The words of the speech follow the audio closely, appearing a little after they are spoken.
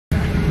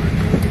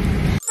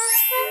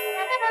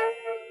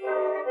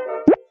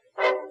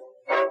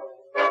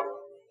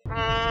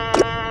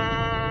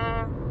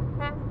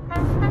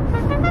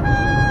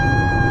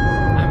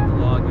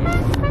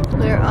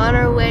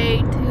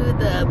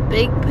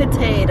baked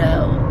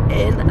potato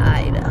in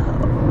Idaho.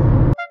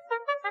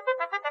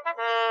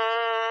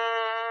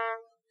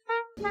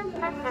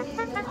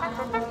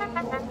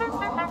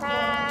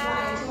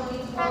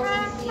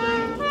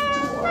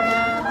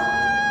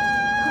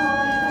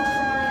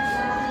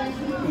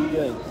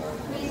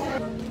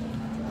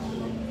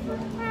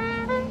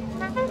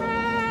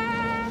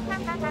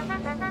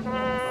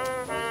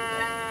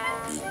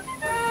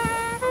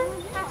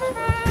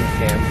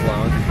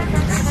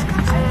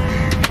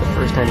 The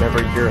first time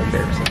ever you're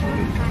embarrassing.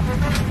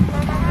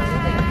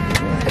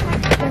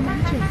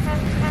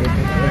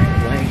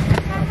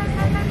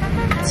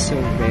 It's so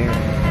rare.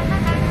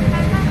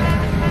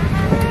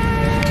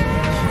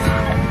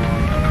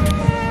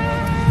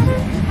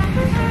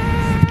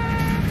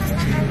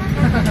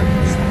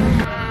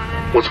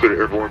 What's good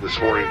everyone this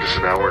morning? Just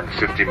an hour and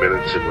 50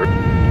 minutes in.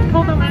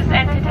 Pull the loose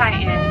end to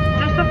tighten.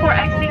 Just before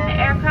exiting the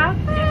aircraft,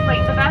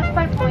 inflate the vest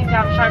by pulling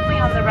down sharply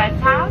on the red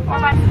tab or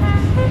by...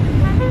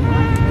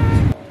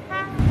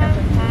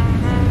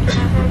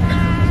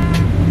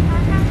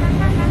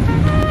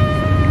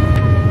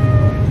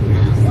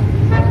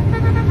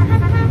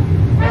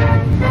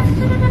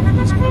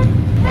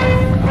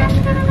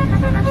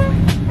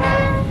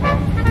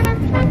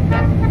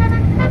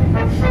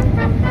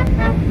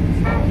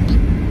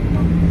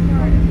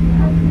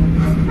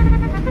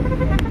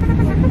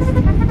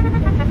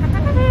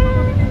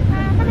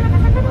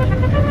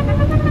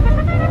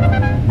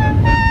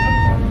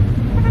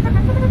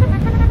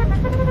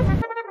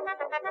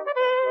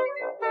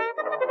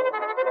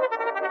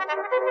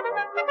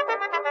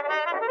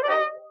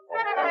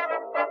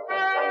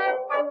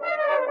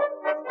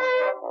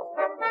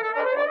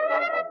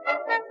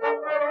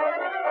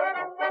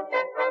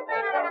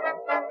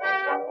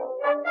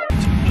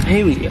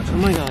 Haley, oh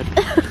my god.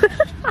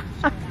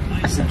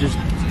 This is just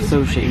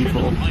so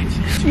shameful.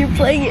 You're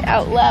playing it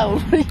out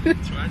loud.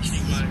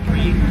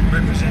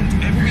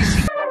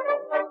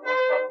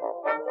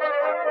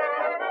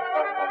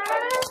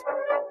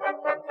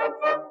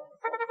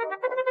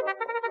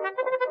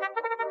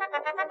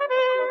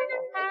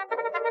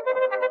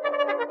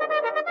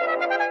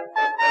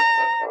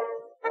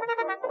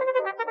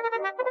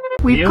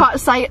 We've caught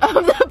sight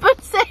of the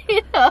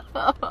potato.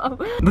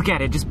 Look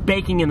at it, just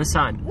baking in the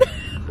sun.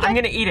 I'm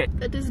gonna eat it.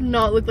 That does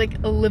not look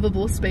like a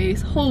livable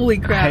space. Holy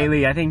crap.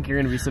 Haley, I think you're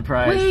gonna be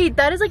surprised. Wait,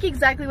 that is like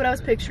exactly what I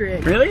was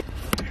picturing. Really?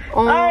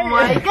 Oh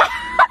my god.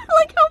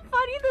 Look how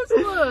funny this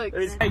looks.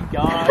 Oh my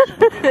gosh,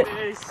 look at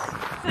this.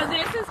 So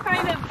this is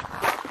kind of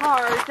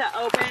hard to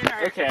open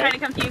or kind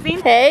of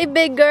confusing. Hey,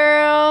 big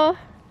girl.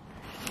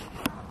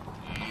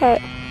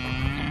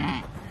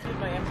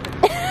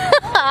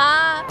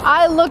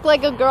 I look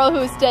like a girl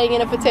who's staying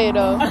in a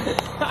potato.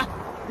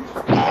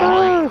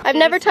 I've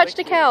never touched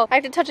a cow. I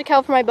have to touch a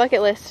cow for my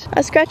bucket list.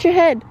 I scratch your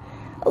head.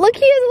 Look,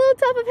 he has a little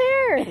tuft of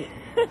hair.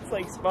 It's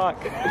like Spock.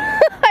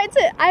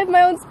 I have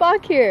my own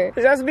Spock here.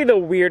 This has to be the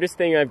weirdest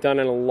thing I've done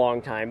in a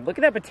long time. Look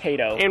at that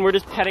potato. And we're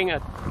just petting a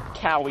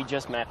cow we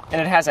just met.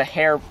 And it has a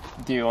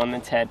hairdo on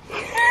its head.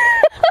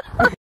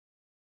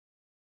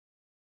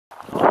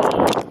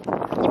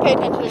 You pay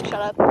attention and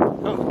shut up.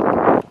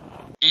 Oh.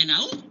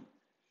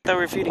 I thought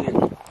we were feeding it.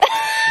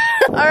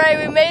 Alright,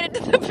 we made it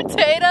to the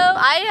potato.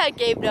 I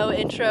gave no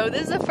intro.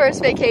 This is the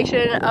first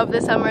vacation of the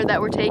summer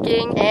that we're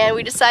taking, and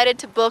we decided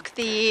to book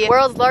the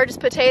world's largest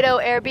potato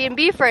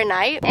Airbnb for a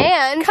night,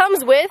 and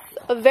comes with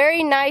a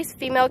very nice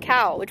female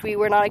cow, which we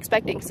were not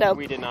expecting. So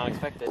we did not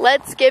expect it.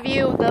 Let's give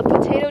you the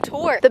potato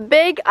tour. The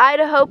Big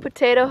Idaho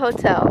Potato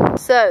Hotel.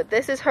 So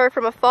this is her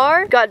from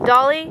afar. You've got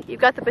Dolly,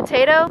 you've got the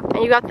potato,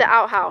 and you got the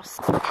outhouse.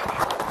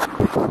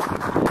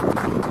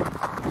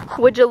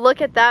 Would you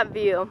look at that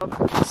view?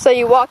 So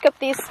you walk up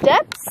these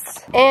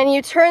steps and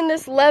you turn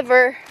this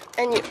lever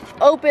and you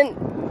open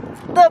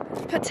the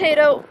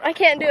potato. I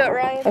can't do it,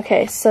 Ryan.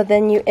 Okay, so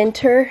then you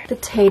enter the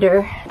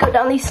tater. Go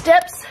down these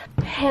steps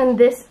and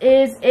this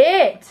is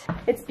it.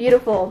 It's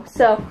beautiful.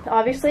 So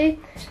obviously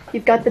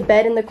you've got the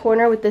bed in the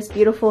corner with this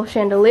beautiful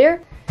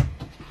chandelier.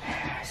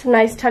 Some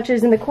nice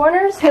touches in the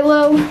corners.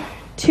 Pillow.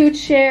 2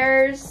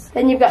 chairs,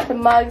 then you've got the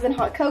mugs and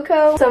hot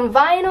cocoa, some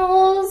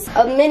vinyls,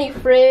 a mini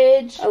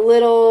fridge, a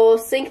little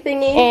sink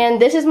thingy, and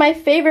this is my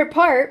favorite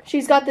part.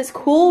 She's got this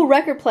cool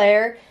record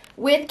player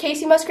with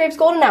Casey Musgrave's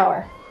Golden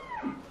Hour.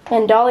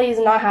 And Dolly is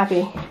not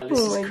happy. This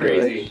is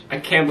crazy. Gosh. I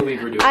can't believe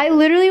we're doing it. I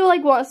literally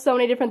like want so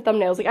many different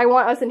thumbnails. Like I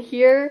want us in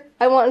here,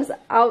 I want us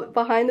out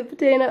behind the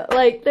potato.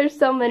 Like there's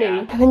so many.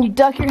 Yeah. And then you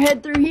duck your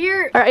head through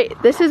here. All right,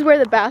 this is where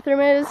the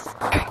bathroom is.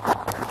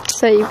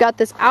 So you've got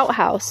this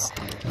outhouse.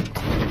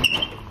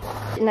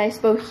 Nice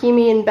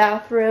bohemian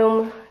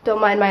bathroom.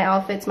 Don't mind my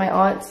outfits, my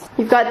aunt's.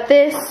 You've got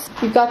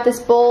this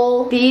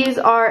bowl. These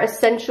are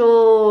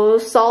essential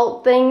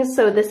salt things.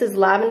 So this is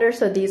lavender,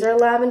 so these are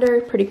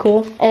lavender, pretty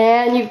cool.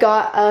 And you've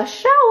got a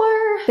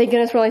shower. Thank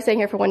goodness we're only staying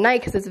here for one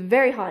night because it's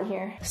very hot in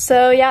here.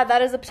 So yeah,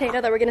 that is the potato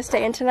that we're gonna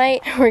stay in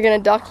tonight. We're gonna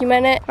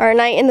document it. Our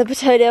night in the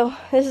potato.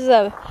 This is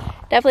a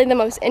Definitely the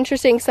most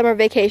interesting summer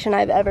vacation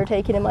I've ever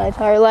taken in my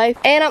entire life.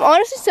 And I'm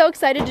honestly so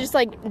excited to just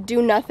like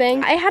do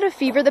nothing. I had a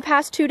fever the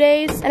past 2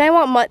 days and I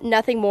want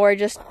nothing more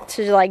just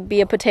to like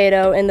be a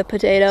potato in the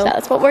potato. So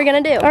that's what we're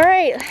gonna do. All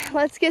right,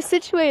 let's get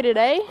situated,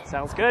 eh?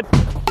 Sounds good.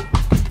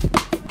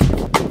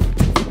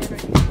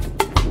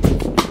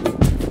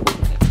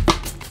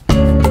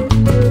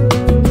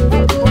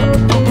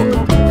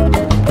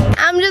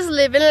 I'm just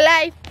living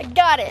life. I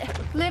got it.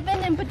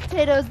 Living in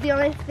potatoes, the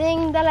only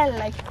thing that I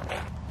like.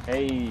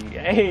 Hey,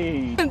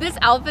 hey. This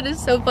outfit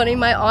is so funny.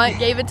 My aunt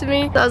gave it to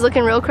me. So I was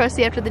looking real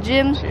crusty after the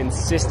gym. She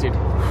insisted.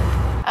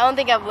 I don't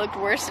think I've looked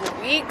worse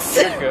in weeks.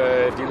 You're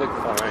good. You look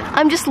fine.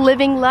 I'm just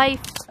living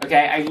life.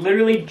 Okay, I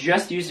literally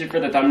just used it for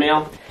the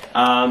thumbnail,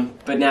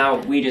 but now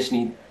we just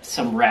need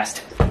some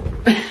rest.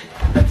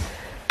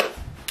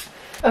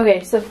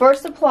 Okay, so for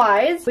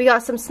supplies, we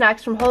got some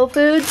snacks from Whole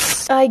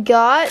Foods. I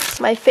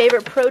got my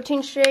favorite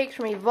protein shake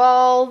from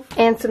Evolve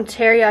and some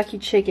teriyaki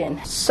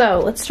chicken. So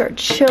let's start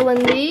chilling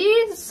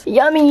these.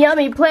 Yummy,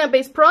 yummy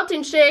plant-based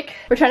protein shake.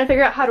 We're trying to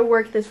figure out how to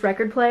work this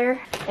record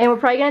player. And we're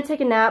probably gonna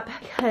take a nap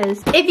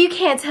because if you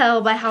can't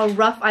tell by how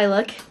rough I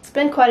look, it's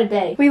been quite a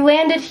day. We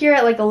landed here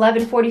at like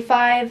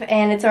 11:45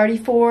 and it's already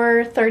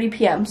 4:30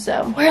 p.m.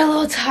 So we're a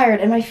little tired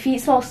and my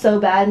feet smell so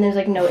bad and there's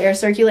like no air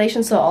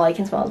circulation, so all I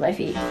can smell is my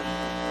feet.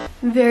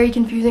 Very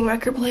confusing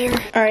record player.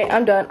 All right,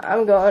 I'm done.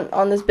 I'm going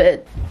on this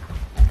bed.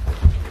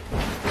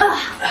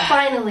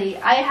 Finally,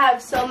 I have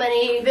so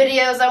many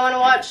videos I want to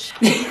watch.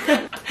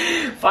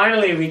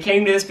 Finally, we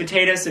came to this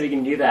potato so we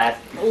can do that.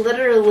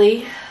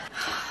 Literally.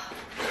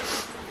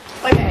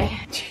 Okay.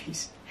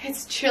 Jeez.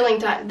 It's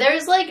chilling time.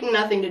 There's like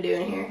nothing to do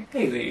in here.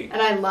 Haley.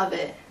 And I love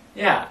it.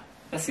 Yeah,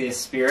 that's the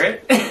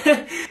spirit.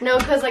 No,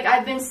 because like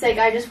I've been sick.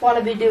 I just want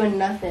to be doing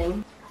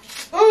nothing.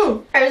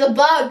 There's a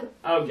bug.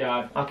 Oh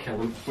god, I'll kill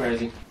him. Where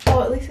is he?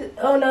 Oh, at least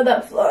oh no,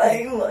 that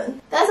flying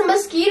one. That's a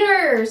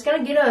mosquito. It's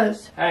gonna get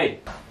us. Hey,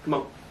 come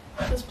on.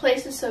 This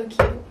place is so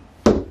cute.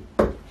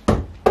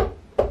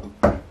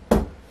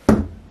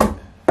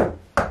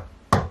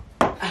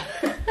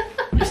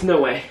 There's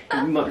no way, you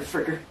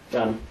motherfucker.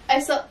 Done. I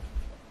saw.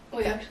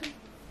 Wait, actually.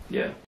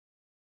 Yeah.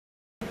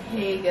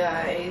 Hey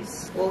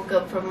guys, woke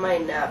up from my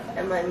nap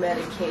and my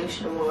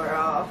medication wore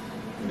off.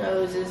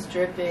 Nose is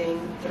dripping,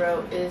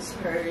 throat is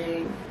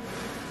hurting.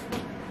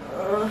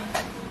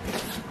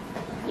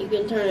 You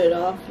can turn it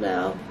off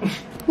now.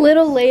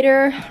 Little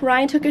later,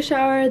 Ryan took a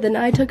shower, then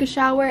I took a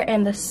shower,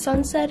 and the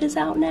sunset is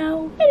out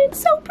now. And it's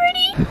so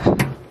pretty.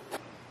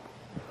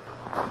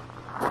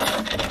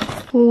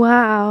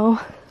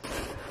 Wow.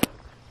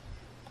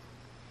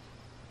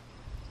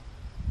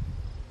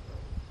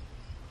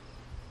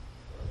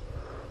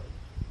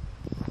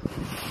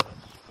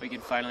 We can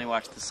finally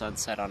watch the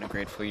sunset on a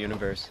grateful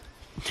universe.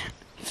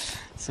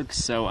 This looks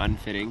so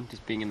unfitting,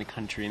 just being in the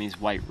country in these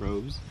white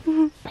robes.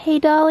 Hey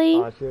Dolly.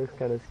 Oh, she looks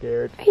kind of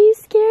scared. Are you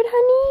scared,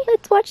 honey?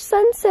 Let's watch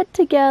sunset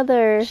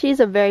together.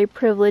 She's a very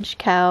privileged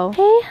cow.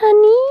 Hey,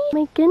 honey.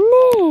 My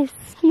goodness.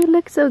 You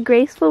look so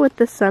graceful with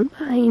the sun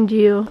behind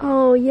you.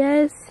 Oh,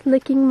 yes.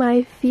 Licking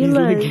my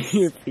feelers. Licking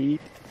your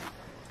feet.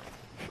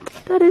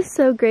 That is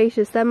so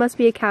gracious. That must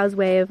be a cow's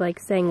way of like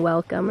saying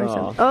welcome or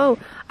something. Oh,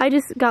 I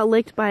just got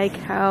licked by a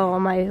cow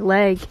on my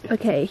leg.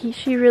 Okay,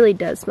 she really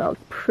does smell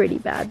pretty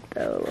bad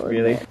though.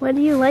 Really? What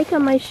do you like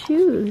on my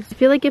shoes? I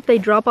feel like if they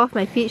drop off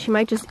my feet, she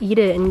might just eat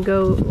it and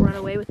go run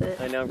away with it.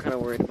 I know, I'm kind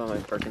of worried about my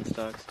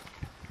Birkenstocks.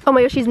 Oh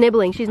my gosh, she's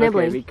nibbling. She's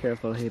nibbling. Okay, be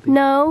careful, Haley.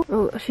 No.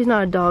 Oh, she's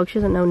not a dog. She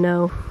doesn't know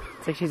no.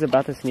 It's like she's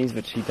about to sneeze,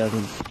 but she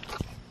doesn't.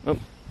 Oh.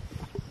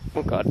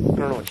 Oh god, I don't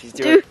know what she's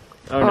doing. Dude.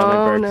 Oh no, my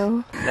Birks.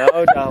 No.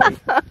 No, Dolly.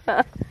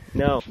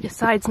 No. She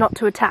decides not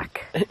to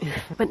attack.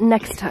 But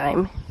next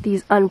time,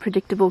 these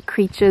unpredictable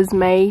creatures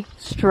may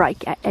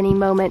strike at any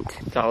moment.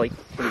 Dolly,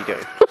 what are you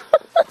doing?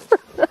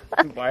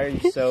 Why are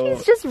you so...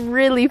 She's just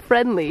really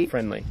friendly.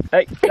 friendly.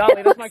 Hey,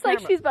 Dolly, that's my It's camera.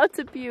 like she's about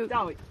to puke.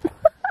 Dolly.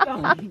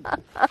 Dolly.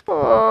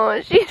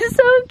 Oh, she's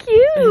so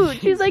cute.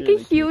 She's like a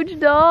huge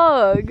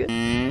dog.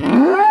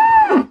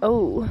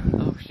 Oh.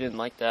 Oh, she didn't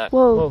like that.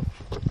 Whoa.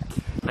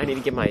 I need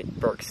to get my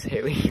Birks,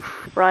 Haley.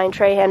 Ryan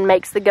Trahan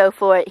makes the go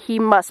for it. He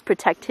must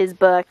protect his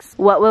Birks.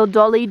 What will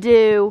Dolly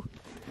do?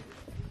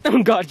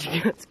 Oh god,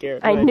 she got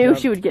scared. I knew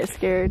she would get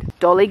scared.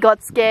 Dolly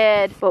got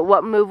scared, but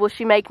what move will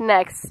she make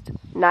next?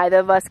 Neither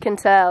of us can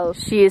tell.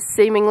 She is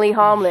seemingly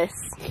harmless.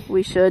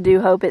 We sure do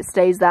hope it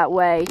stays that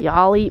way.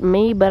 Y'all eat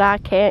me, but I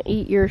can't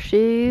eat your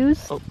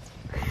shoes. Oh,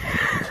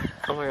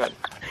 oh my god.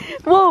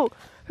 Whoa!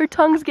 Her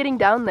tongue's getting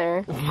down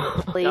there.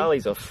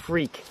 Dolly's a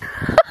freak.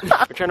 We're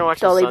trying to watch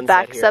Dolly the sunset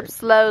backs here. up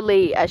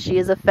slowly as she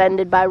is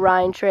offended by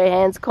Ryan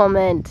Trahan's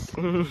comment.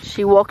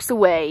 She walks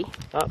away.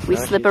 Oh, We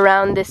no, slip she's-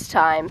 around this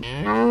time.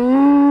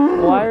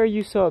 Why are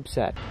you so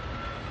upset?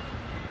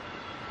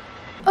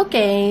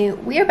 Okay,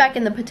 we are back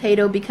in the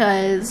potato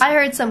because I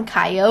heard some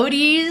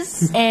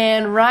coyotes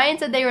and Ryan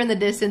said they were in the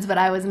distance, but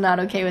I was not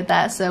okay with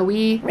that. So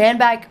we ran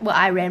back, well,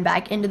 I ran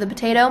back into the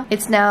potato.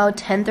 It's now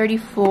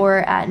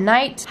 10:34 at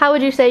night. How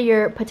would you say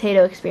your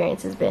potato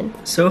experience has been?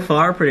 So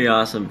far, pretty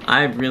awesome.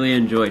 I've really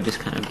enjoyed just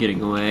kind of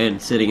getting away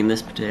and sitting in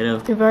this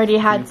potato. We've already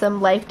had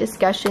some life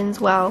discussions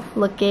while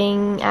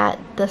looking at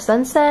the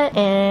sunset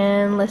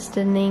and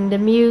listening to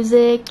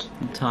music.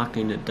 I'm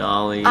talking to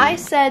Dolly. I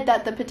said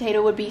that the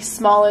potato would be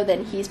smaller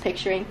than he's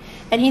picturing,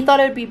 and he thought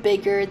it would be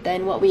bigger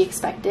than what we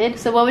expected.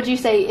 So what would you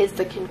say is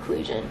the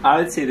conclusion? I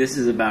would say this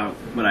is about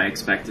what I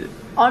expected.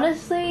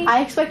 Honestly,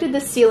 I expected the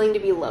ceiling to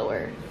be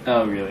lower.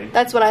 Oh, really?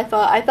 That's what I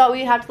thought. I thought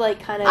we'd have to like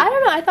kind of, I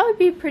don't know, I thought we'd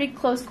be pretty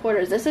close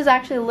quarters. This is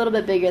actually a little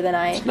bit bigger than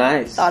I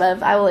thought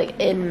of, I will like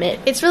admit.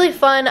 It's really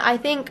fun. I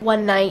think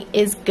one night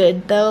is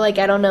good though. Like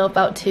I don't know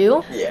about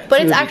two. Yeah.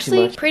 But it's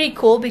actually pretty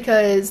cool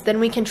because then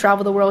we can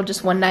travel the world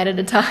just one night at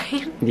a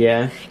time.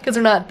 Yeah. Because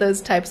we're not those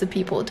types of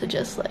people to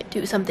just like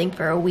do something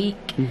for a week.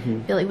 I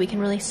feel like we can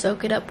really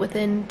soak it up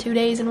within 2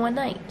 days and one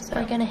night. So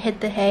we're gonna hit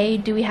the hay.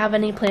 Do we have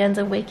any plans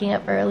of waking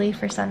up early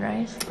for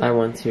sunrise? I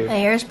want to. My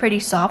hair is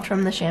pretty soft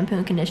from the shampoo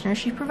and conditioner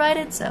she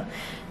provided, so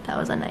that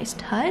was a nice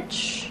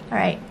touch. All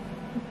right,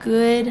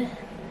 good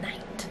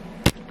night.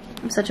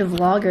 I'm such a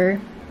vlogger.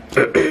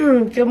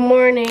 Good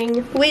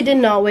morning. We did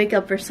not wake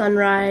up for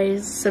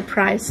sunrise.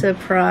 Surprise,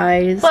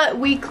 surprise. But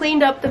we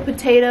cleaned up the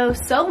potato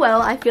so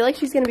well. I feel like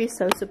she's gonna be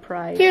so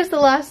surprised. Here's the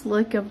last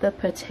look of the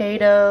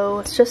potato.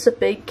 It's just a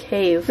big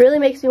cave. Really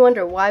makes me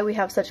wonder why we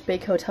have such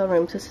big hotel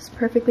rooms. This is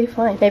perfectly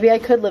fine. Maybe I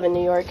could live in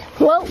New York.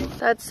 Well,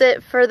 that's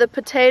it for the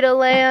potato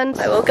land.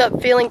 I woke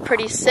up feeling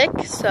pretty sick,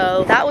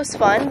 so that was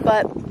fun.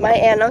 But my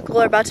aunt and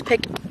uncle are about to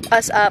pick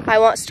us up. I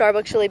want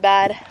Starbucks really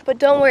bad. But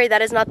don't worry,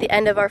 that is not the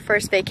end of our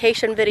first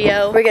vacation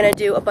video. We're gonna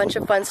do a bunch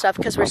of fun stuff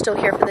because we're still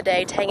here for the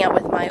day to hang out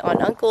with my aunt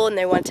and uncle, and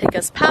they want to take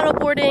us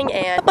paddleboarding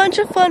and a bunch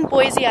of fun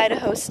Boise,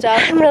 Idaho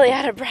stuff. I'm really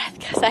out of breath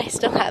because I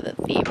still have a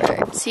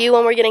fever. See you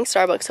when we're getting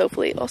Starbucks,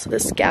 hopefully. Also,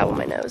 this scab on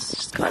my nose has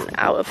just gotten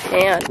out of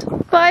hand.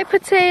 Bye,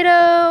 potato.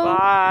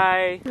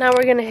 Bye. Now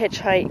we're gonna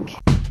hitchhike.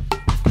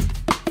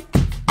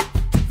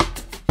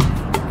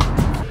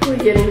 We're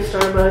getting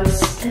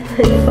Starbucks, and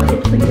then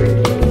finally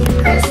we're getting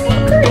Krispy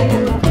Kreme.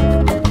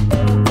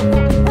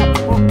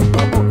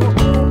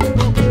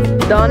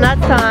 Donut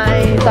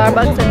time.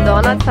 Starbucks and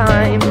donut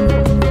time.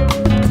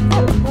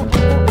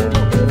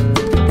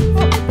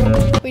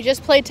 We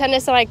just played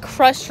tennis and I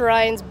crushed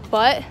Ryan's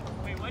butt.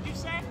 Wait, what'd you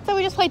say? So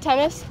we just played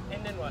tennis.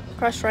 And then what?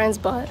 Crushed Ryan's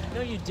butt.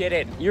 No, you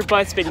didn't. Your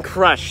butt's been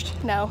crushed.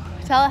 No.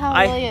 Tell it how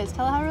it really is.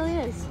 Tell it how it really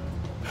is.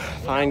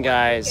 Fine,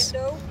 guys.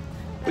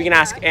 We can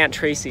ask Aunt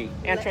Tracy.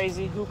 Aunt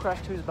Tracy, who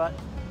crushed whose butt?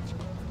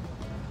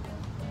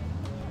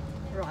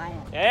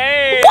 Ryan.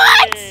 Hey!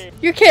 What?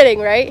 You're kidding,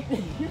 right?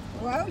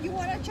 Well, you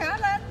want a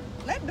challenge?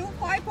 Let's do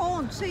 5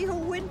 on, see who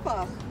wins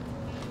first.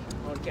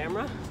 On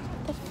camera?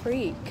 The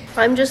freak.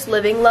 I'm just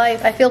living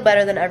life. I feel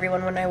better than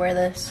everyone when I wear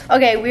this.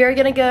 Okay, we are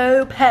gonna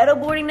go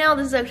paddleboarding now.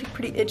 This is actually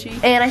pretty itchy.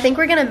 And I think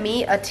we're gonna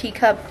meet a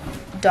teacup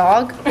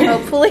dog,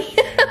 hopefully.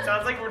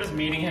 Sounds like we're just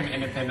meeting him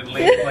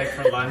independently, like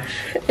for lunch.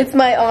 It's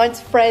my aunt's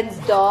friend's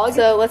dog.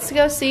 So let's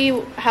go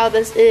see how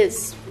this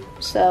is.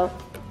 So,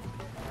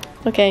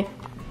 okay.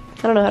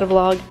 I don't know how to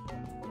vlog.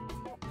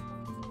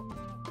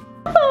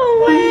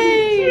 Oh,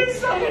 wait. She's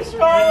so much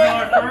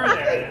smaller than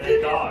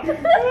a dog.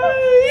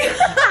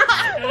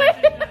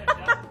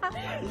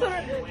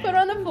 Put her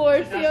on the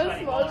floor, see how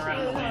small she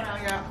is.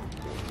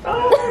 Oh,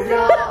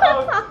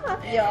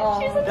 Yeah.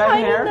 She's a That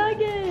tiny hair?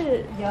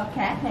 nugget. Your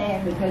cat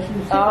hair because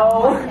you sit Oh.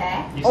 on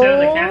cat. You said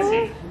the cat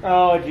seat?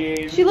 Oh,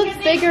 jeez. She looks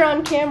bigger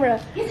on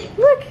camera.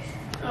 Look.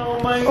 Oh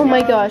my god. Oh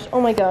my gosh, oh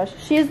my gosh.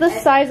 She is the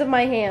size of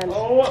my hand.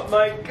 Oh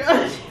my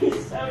gosh,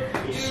 she's so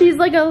cute. She's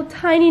like a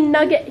tiny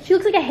nugget. She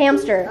looks like a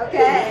hamster.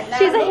 Okay. now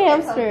She's a look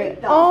at some hamster.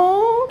 big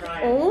dog.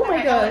 Oh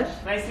my gosh.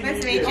 Nice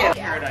to meet you.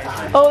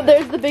 Oh,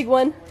 there's the big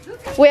one.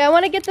 Wait, I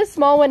want to get the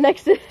small one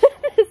next to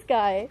this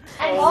guy.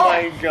 Oh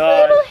my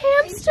god. Little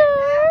hamster.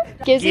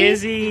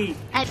 Gizzy.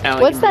 Gizzy.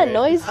 What's that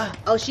noise?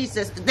 Oh, she's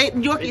just,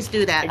 Yorkies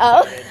do that.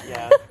 Oh.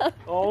 Yeah.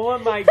 Oh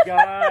my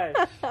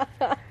gosh.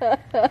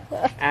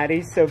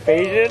 Addie's so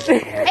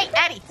patient. Hey,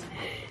 Addie.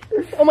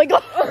 Oh my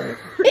god.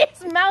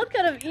 His mouth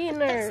could have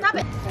eaten her. Stop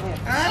it. Come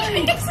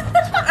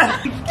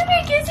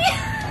here, Gizzy.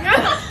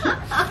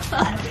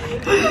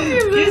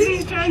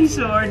 Gizzy's trying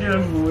so hard to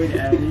avoid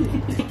Addie.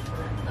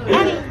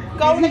 Addie,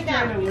 go lay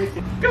down.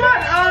 Come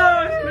on.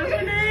 Oh, she knows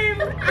her name.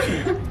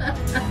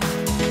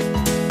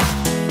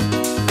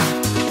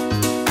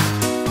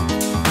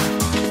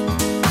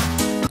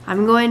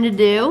 I'm going to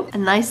do a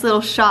nice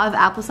little shot of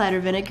apple cider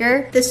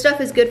vinegar. This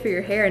stuff is good for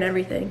your hair and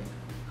everything.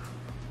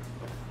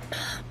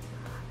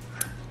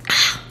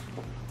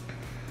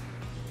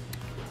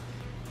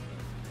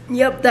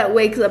 Yep, that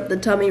wakes up the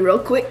tummy real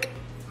quick.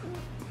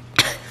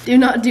 Do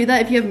not do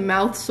that if you have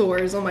mouth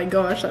sores. Oh my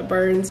gosh, that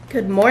burns.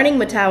 Good morning,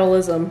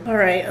 metabolism. All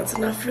right, that's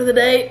enough for the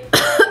day.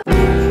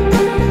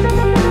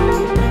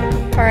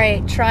 All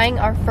right, trying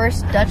our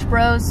first Dutch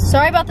Bros.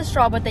 Sorry about the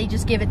straw, but they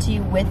just give it to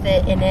you with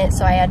it in it,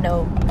 so I had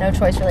no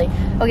choice really.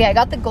 Okay, I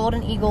got the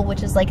Golden Eagle,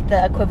 which is like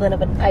the equivalent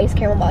of an iced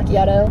caramel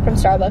macchiato from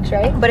Starbucks,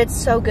 right? But it's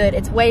so good.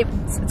 It's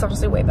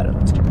honestly way better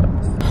than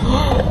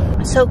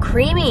Starbucks. So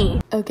creamy.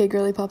 Okay,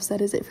 girly pops,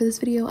 that is it for this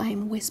video. I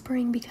am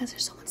whispering because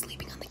there's someone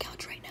sleeping on the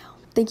couch right now.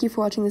 Thank you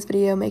for watching this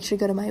video. Make sure to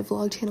go to my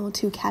vlog channel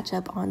to catch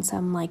up on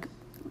some like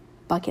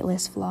bucket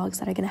list vlogs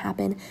that are gonna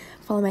happen.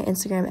 Follow my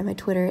Instagram and my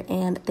Twitter,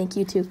 and thank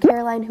you to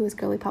Caroline, who is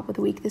Girly Pop of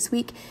the Week this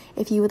week.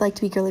 If you would like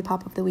to be Girly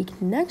Pop of the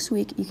Week next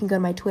week, you can go to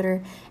my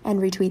Twitter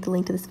and retweet the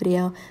link to this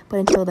video.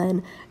 But until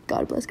then,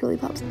 God bless Girly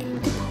Pops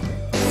and goodbye.